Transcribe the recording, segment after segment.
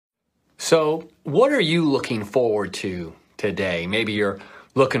So, what are you looking forward to today? Maybe you're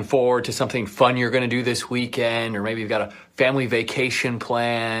looking forward to something fun you're going to do this weekend, or maybe you've got a family vacation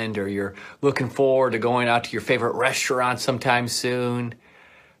planned, or you're looking forward to going out to your favorite restaurant sometime soon.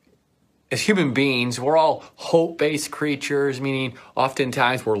 As human beings, we're all hope-based creatures, meaning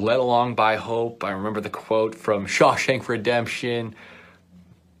oftentimes we're led along by hope. I remember the quote from Shawshank Redemption.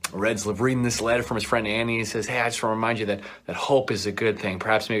 Red's reading this letter from his friend Annie. He says, hey, I just want to remind you that hope is a good thing,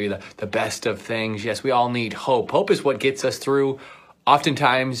 perhaps maybe the best of things. Yes, we all need hope. Hope is what gets us through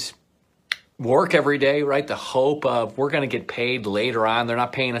oftentimes work every day, right? The hope of we're going to get paid later on. They're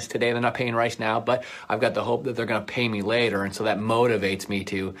not paying us today. They're not paying right now, but I've got the hope that they're going to pay me later. And so that motivates me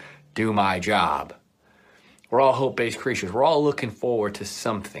to do my job. We're all hope-based creatures. We're all looking forward to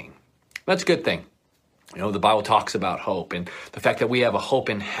something. That's a good thing. You know, the Bible talks about hope and the fact that we have a hope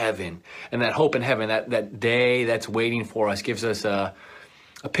in heaven. And that hope in heaven, that day that's waiting for us, gives us a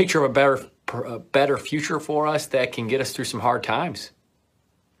picture of a better future for us that can get us through some hard times.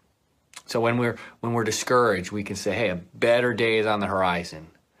 So when we're discouraged, we can say, hey, a better day is on the horizon.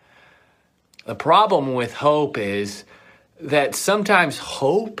 The problem with hope is that sometimes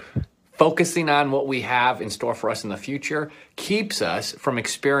hope, focusing on what we have in store for us in the future, keeps us from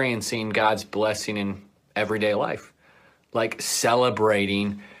experiencing God's blessing in everyday life, like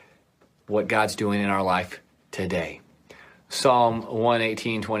celebrating what God's doing in our life today. Psalm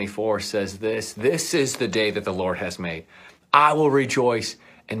 118:24 says this is the day that the Lord has made. I will rejoice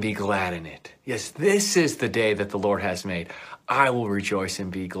and be glad in it. Yes, this is the day that the Lord has made. I will rejoice and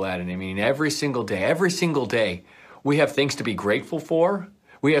be glad in it. I mean, every single day, we have things to be grateful for.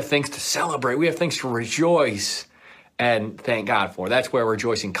 We have things to celebrate. We have things to rejoice and thank God for. That's where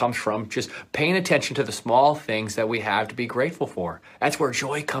rejoicing comes from, just paying attention to the small things that we have to be grateful for. That's where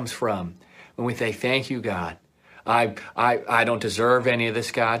joy comes from, when we say, thank you, God. I don't deserve any of this,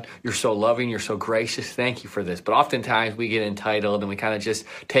 God. You're so loving. You're so gracious. Thank you for this. But oftentimes we get entitled and we kind of just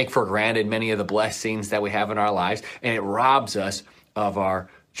take for granted many of the blessings that we have in our lives, and it robs us of our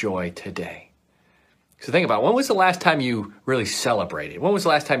joy today. So think about it. When was the last time you really celebrated? When was the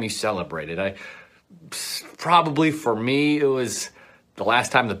last time you celebrated? Probably for me, it was the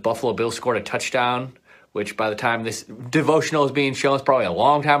last time the Buffalo Bills scored a touchdown, which by the time this devotional is being shown, it's probably a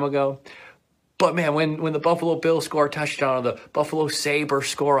long time ago. But man, when the Buffalo Bills score a touchdown or the Buffalo Sabres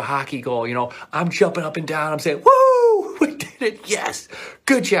score a hockey goal, you know, I'm jumping up and down. I'm saying, woo, we did it. Yes.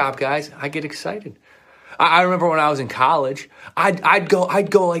 Good job, guys. I get excited. I remember when I was in college, I'd go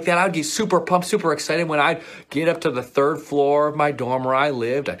like that. I'd get super pumped, super excited when I'd get up to the third floor of my dorm where I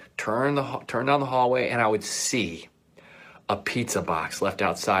lived. I'd turn down the hallway and I would see a pizza box left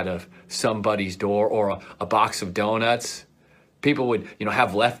outside of somebody's door, or a box of donuts. People would,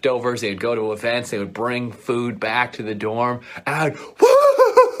 have leftovers. They'd go to events. They would bring food back to the dorm. And I'd,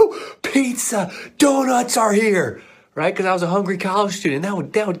 woo, pizza, donuts are here, right? Because I was a hungry college student.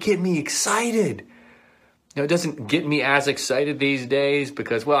 That would get me excited. It doesn't get me as excited these days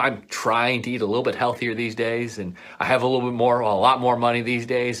because, well, I'm trying to eat a little bit healthier these days, and I have a lot more money these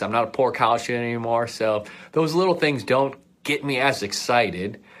days. I'm not a poor college student anymore, so those little things don't get me as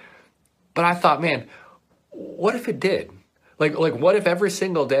excited. But I thought, man, what if it did? Like what if every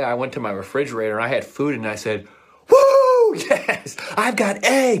single day I went to my refrigerator and I had food and I said, woo, yes, I've got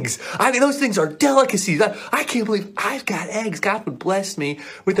eggs. I mean, those things are delicacies. I can't believe I've got eggs. God would bless me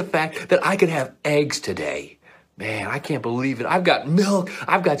with the fact that I could have eggs today. Man, I can't believe it. I've got milk.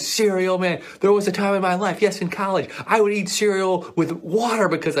 I've got cereal, man. There was a time in my life, yes, in college, I would eat cereal with water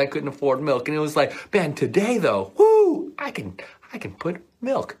because I couldn't afford milk. And it was like, man, today though, woo, I can put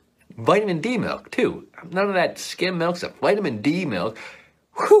milk. Vitamin D milk, too. None of that skim milk stuff. Vitamin D milk.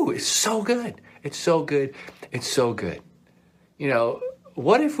 Whew, it's so good. It's so good. It's so good.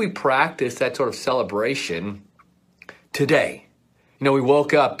 What if we practice that sort of celebration today? We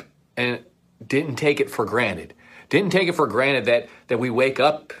woke up and didn't take it for granted. Didn't take it for granted that we wake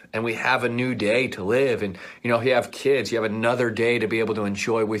up and we have a new day to live. And, if you have kids, you have another day to be able to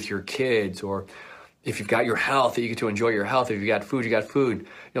enjoy with your kids. Or if you've got your health, you get to enjoy your health. If you've got food, you got food.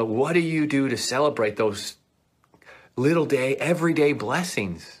 What do you do to celebrate those everyday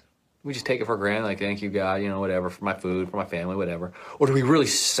blessings? We just take it for granted, like, thank you, God, whatever, for my food, for my family, whatever. Or do we really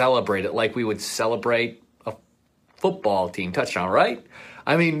celebrate it like we would celebrate a football team touchdown, right?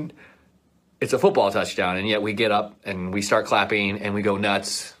 I mean, it's a football touchdown, and yet we get up and we start clapping and we go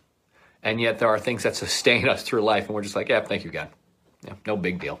nuts. And yet there are things that sustain us through life, and we're just like, yeah, thank you, God. Yeah, no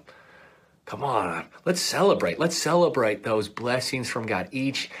big deal. Come on, let's celebrate. Let's celebrate those blessings from God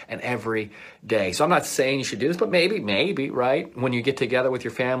each and every day. So I'm not saying you should do this, but maybe, right? When you get together with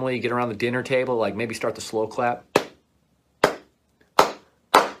your family, you get around the dinner table, like maybe start the slow clap.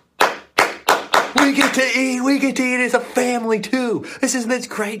 We get to eat. We get to eat as a family too. Isn't this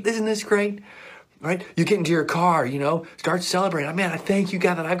great? Isn't this great? Right? You get into your car, start celebrating. Man, I thank you,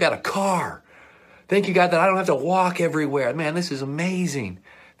 God, that I've got a car. Thank you, God, that I don't have to walk everywhere. Man, this is amazing.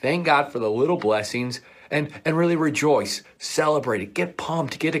 Thank God for the little blessings and really rejoice, celebrate it, get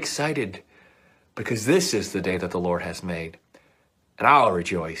pumped, get excited, because this is the day that the Lord has made. And I'll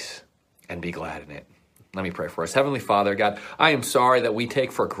rejoice and be glad in it. Let me pray for us. Heavenly Father, God, I am sorry that we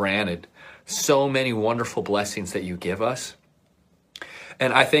take for granted so many wonderful blessings that you give us.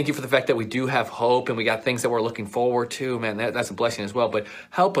 And I thank you for the fact that we do have hope and we got things that we're looking forward to. Man, that's a blessing as well. But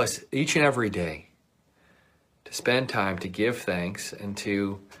help us each and every day to spend time to give thanks and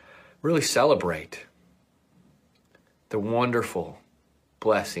to really celebrate the wonderful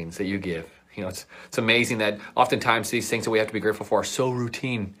blessings that you give. It's amazing that oftentimes these things that we have to be grateful for are so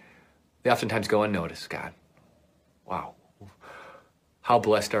routine. They oftentimes go unnoticed, God. Wow. How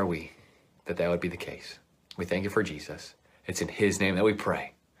blessed are we that would be the case. We thank you for Jesus. It's in his name that we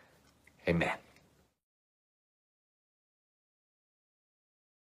pray. Amen.